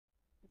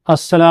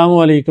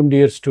Assalamu alaikum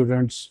dear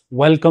students.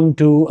 Welcome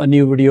to a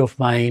new video of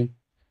mine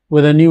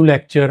with a new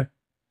lecture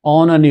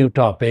on a new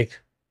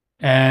topic.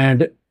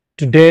 And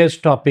today's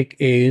topic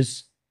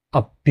is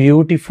a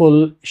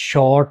beautiful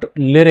short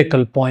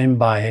lyrical poem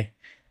by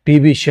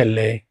P.B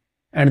Shelley,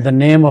 and the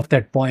name of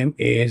that poem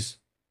is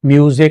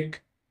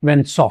Music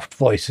When Soft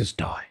Voices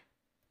Die.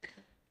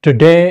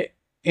 Today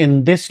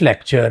in this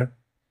lecture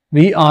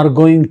we are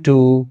going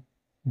to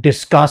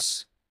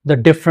discuss the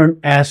different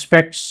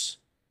aspects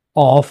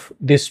of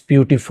this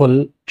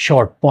beautiful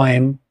short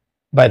poem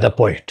by the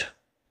poet.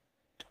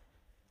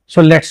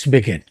 So let's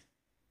begin.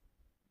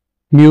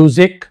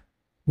 Music,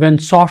 when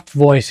soft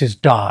voices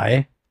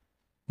die,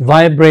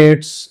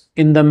 vibrates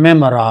in the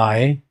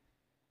memory,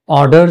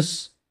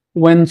 odors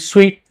when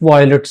sweet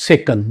violet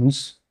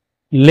sickens,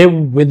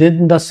 live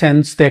within the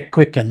sense they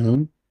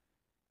quicken,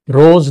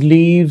 rose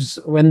leaves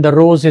when the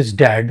rose is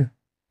dead,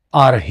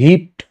 are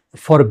heaped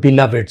for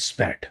beloved's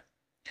bed.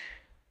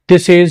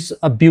 This is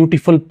a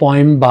beautiful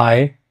poem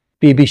by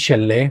P.B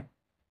Shelley.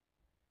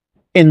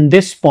 In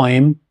this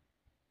poem,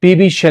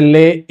 P.B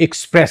Shelley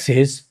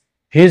expresses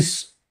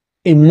his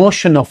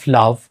emotion of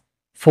love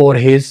for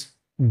his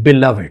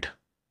beloved.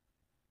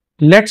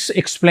 Let's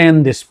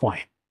explain this poem.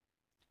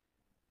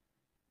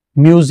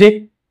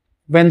 Music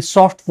when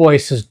soft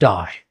voices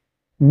die.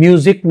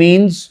 Music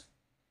means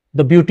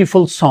the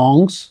beautiful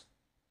songs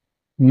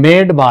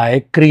made by,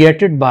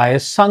 created by,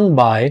 sung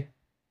by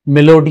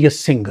melodious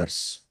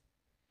singers.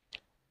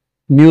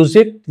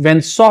 Music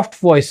when soft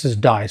voices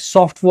die.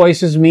 Soft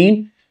voices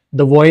mean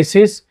the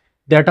voices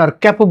that are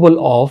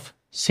capable of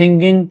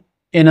singing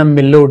in a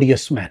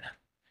melodious manner.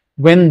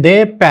 When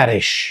they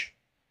perish,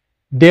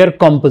 their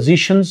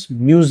compositions,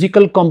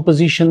 musical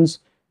compositions,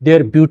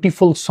 their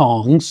beautiful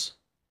songs,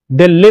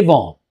 they live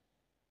on.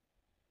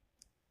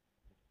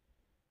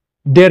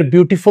 Their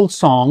beautiful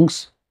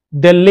songs,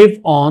 they live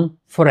on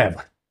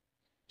forever.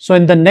 So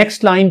in the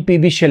next line,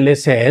 P.B Shelley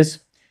says,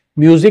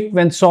 music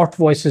when soft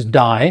voices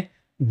die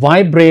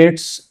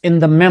vibrates in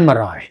the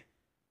memory.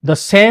 The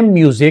same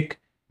music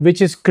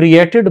which is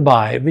created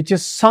by, which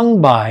is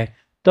sung by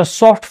the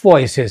soft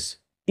voices,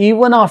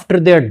 even after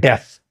their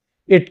death,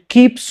 it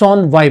keeps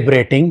on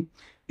vibrating,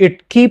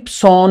 it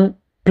keeps on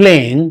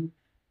playing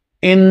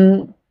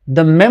in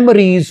the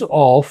memories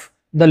of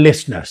the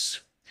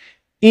listeners.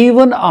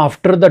 Even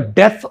after the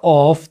death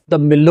of the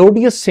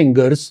melodious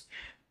singers,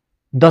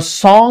 the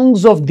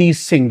songs of these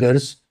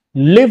singers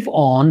live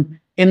on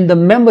in the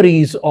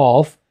memories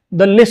of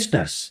the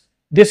listeners.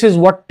 This is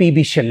what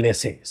P.B Shelley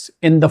says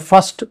in the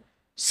first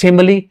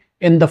simile,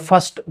 in the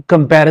first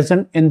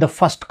comparison, in the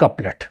first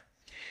couplet.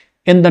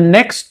 In the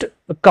next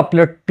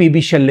couplet, P.B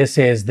Shelley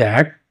says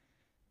that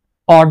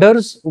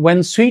odors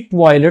when sweet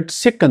violet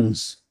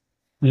sickens,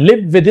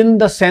 live within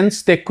the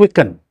sense they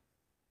quicken.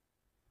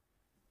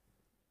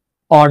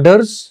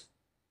 Odors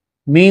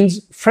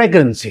means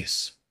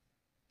fragrances.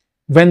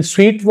 When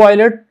sweet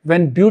violet,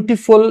 when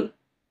beautiful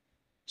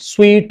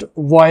sweet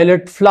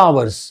violet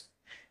flowers,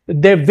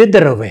 they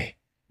wither away,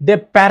 they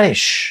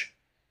perish.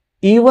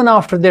 Even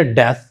after their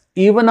death,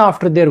 even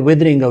after their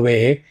withering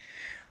away,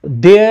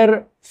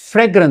 their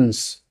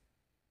fragrance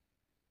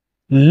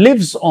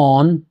lives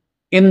on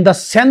in the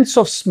sense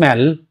of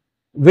smell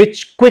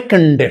which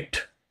quickened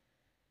it,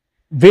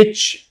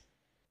 which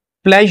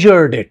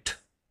pleasured it,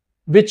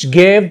 which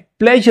gave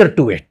pleasure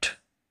to it.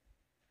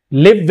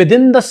 Live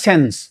within the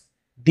sense.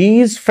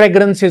 These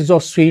fragrances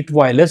of sweet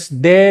violets,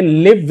 they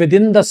live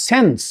within the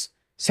sense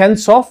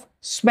of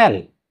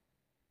smell,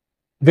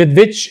 with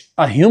which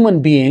a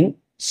human being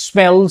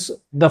smells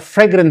the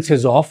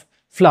fragrances of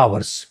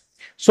flowers.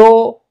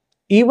 So,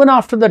 even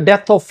after the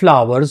death of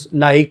flowers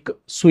like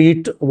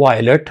sweet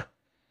violet,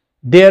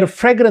 their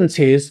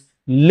fragrances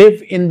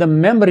live in the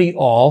memory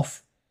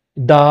of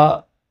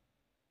the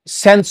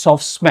sense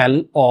of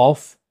smell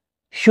of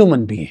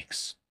human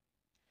beings.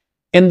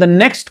 In the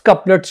next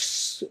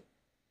couplets,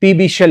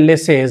 P.B Shelley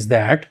says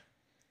that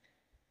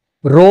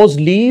rose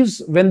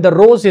leaves when the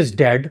rose is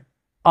dead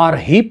are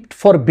heaped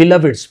for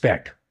beloved's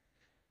bed.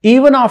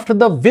 Even after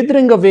the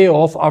withering away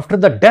of, after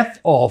the death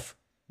of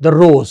the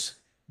rose,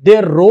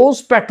 their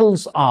rose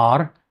petals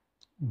are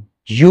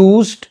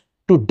used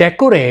to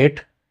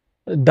decorate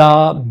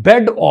the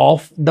bed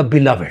of the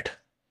beloved.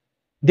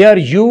 They are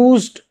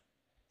used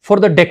for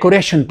the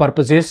decoration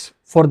purposes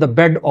for the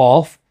bed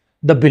of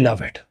the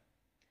beloved.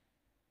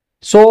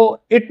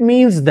 So it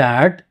means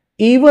that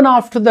even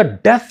after the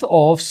death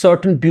of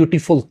certain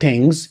beautiful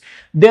things,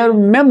 their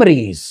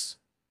memories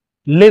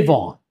live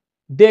on.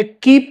 They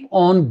keep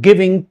on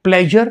giving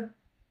pleasure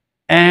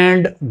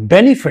and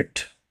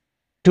benefit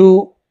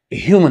to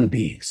human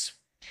beings.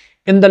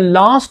 In the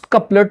last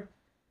couplet,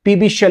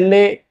 P.B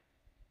Shelley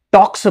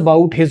talks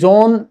about his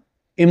own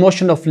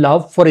emotion of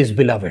love for his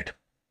beloved,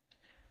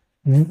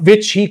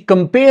 which he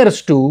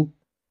compares to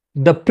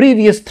the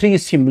previous three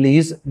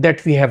similes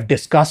that we have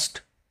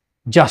discussed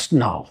just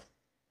now.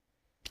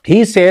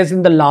 He says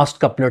in the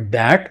last couplet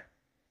that,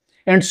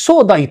 and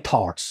so thy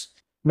thoughts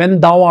when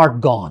thou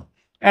art gone,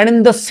 and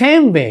in the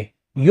same way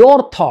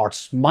your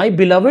thoughts, my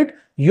beloved,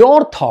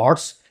 your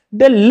thoughts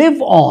they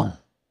live on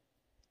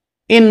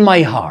in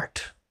my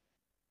heart,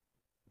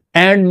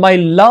 and my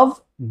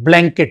love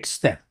blankets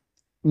them.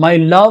 My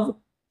love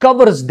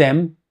covers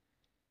them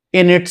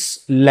in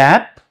its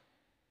lap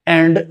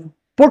and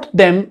put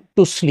them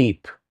to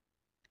sleep.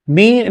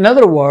 In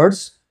other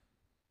words,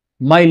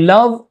 my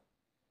love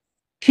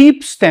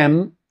keeps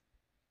them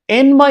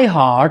in my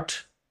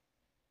heart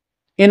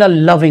in a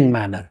loving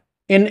manner,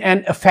 in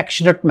an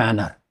affectionate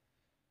manner.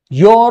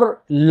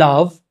 Your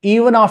love,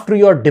 even after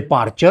your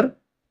departure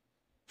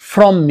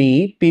from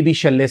me, P.B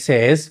Shelley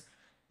says,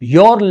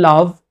 your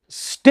love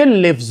still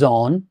lives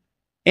on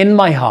in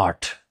my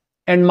heart,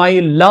 and my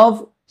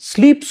love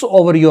sleeps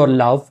over your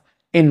love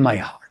in my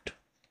heart.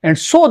 And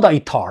so thy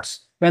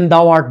thoughts, when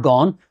thou art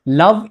gone,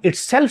 love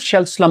itself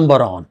shall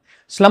slumber on.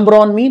 Slumber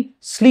on means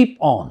sleep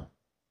on.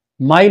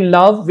 My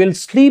love will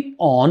sleep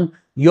on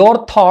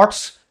your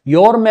thoughts,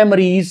 your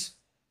memories,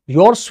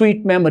 your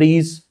sweet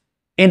memories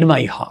in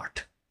my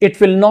heart. It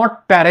will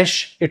not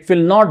perish, it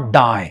will not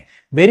die.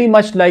 Very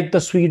much like the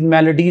sweet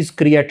melodies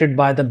created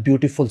by the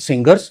beautiful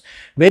singers,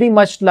 very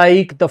much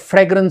like the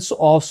fragrance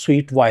of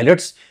sweet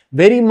violets,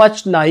 very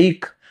much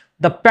like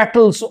the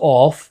petals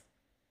of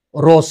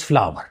rose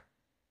flower.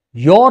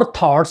 Your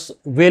thoughts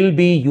will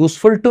be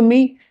useful to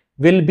me,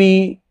 will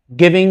be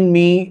giving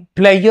me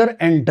pleasure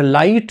and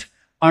delight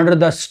under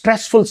the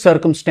stressful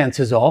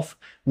circumstances of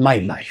my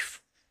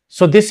life.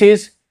 So this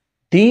is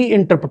the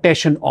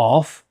interpretation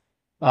of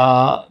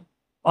a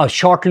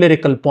short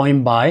lyrical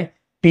poem by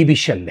P.B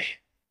Shelley.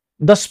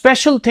 The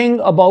special thing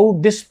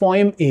about this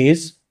poem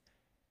is,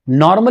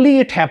 normally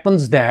it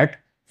happens that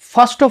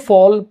first of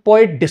all,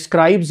 poet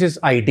describes his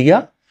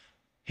idea,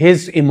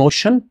 his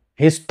emotion,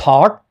 his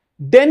thought,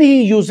 then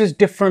he uses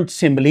different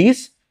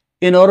similes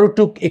in order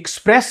to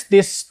express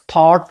this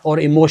thought or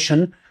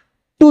emotion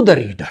to the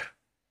reader.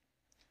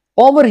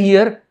 Over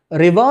here,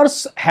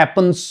 reverse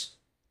happens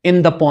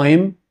in the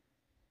poem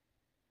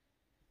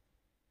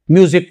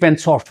Music When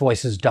Soft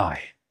Voices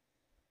Die.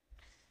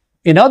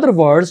 In other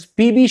words,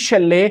 P.B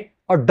Shelley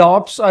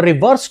adopts a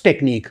reverse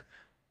technique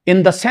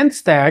in the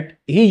sense that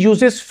he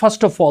uses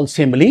first of all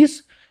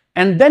similes,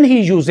 and then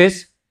he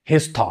uses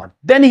his thought.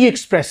 Then he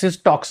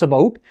talks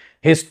about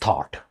his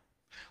thought.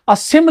 A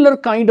similar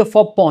kind of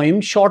a poem,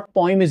 short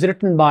poem, is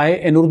written by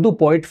an Urdu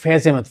poet,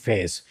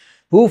 Faiz,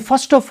 who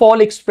first of all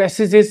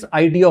expresses his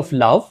idea of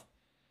love,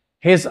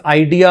 his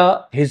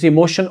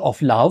emotion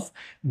of love.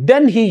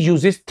 Then he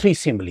uses three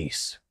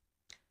similes.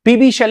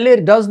 P.B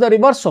Shelley does the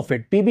reverse of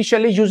it. P.B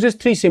Shelley uses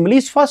three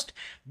similes first,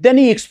 then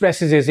he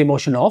expresses his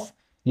emotion of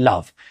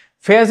love.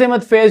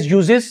 Faiz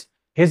uses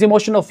his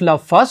emotion of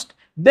love first,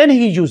 then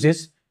he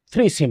uses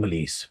three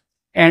similes.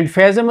 And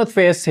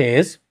Faiz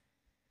says,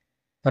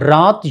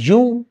 रात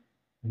यूं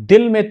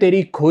दिल में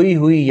तेरी खोई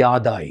हुई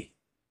याद आई,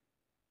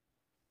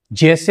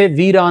 जैसे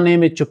वीराने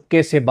में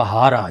चुपके से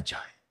बहार आ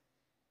जाए,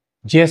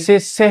 जैसे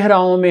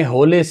सहराओं में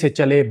होले से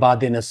चले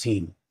बादे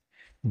नसीम,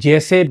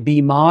 जैसे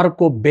बीमार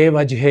को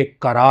बेवजह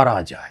करार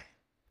आ जाए.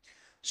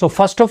 So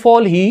first of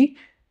all, he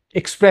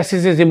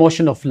expresses his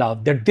emotion of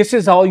love, that this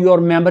is how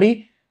your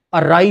memory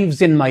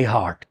arrives in my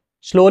heart,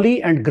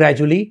 slowly and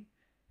gradually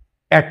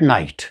at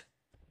night.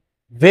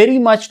 Very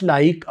much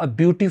like a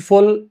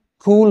beautiful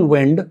cool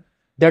wind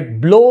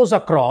that blows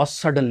across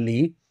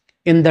suddenly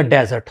in the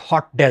desert,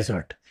 hot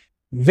desert.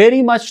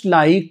 Very much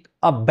like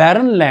a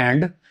barren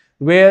land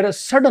where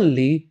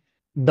suddenly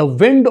the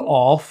wind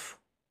of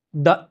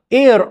the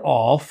air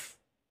of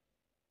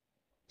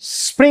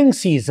spring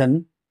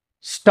season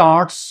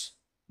starts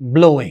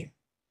blowing.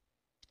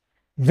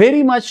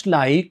 Very much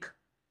like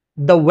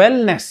the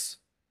wellness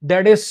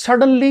that is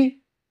suddenly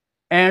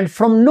and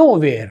from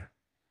nowhere,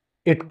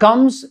 it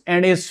comes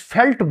and is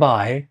felt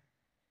by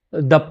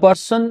the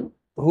person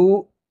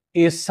who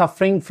is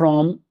suffering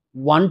from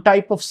one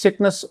type of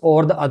sickness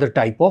or the other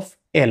type of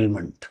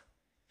ailment.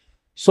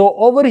 So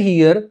over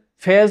here,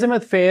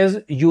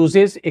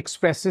 Faiz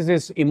expresses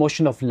his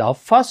emotion of love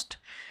first,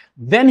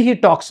 then he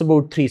talks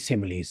about three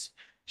similes.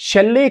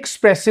 Shelley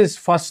expresses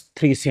first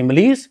three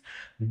similes,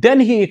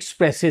 then he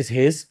expresses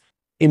his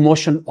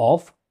emotion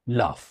of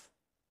love.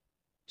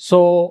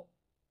 So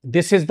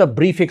this is the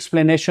brief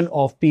explanation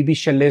of P.B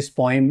Shelley's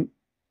poem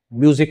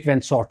Music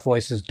When Soft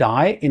Voices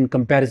Die in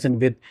comparison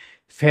with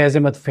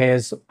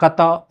Faiz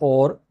Kata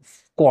or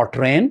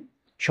Quatrain,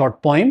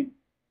 short poem.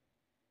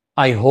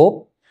 I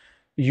hope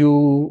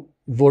you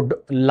would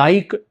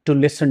like to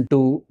listen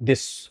to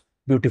this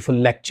beautiful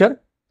lecture.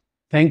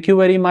 Thank you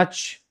very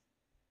much.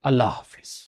 Allah Hafiz.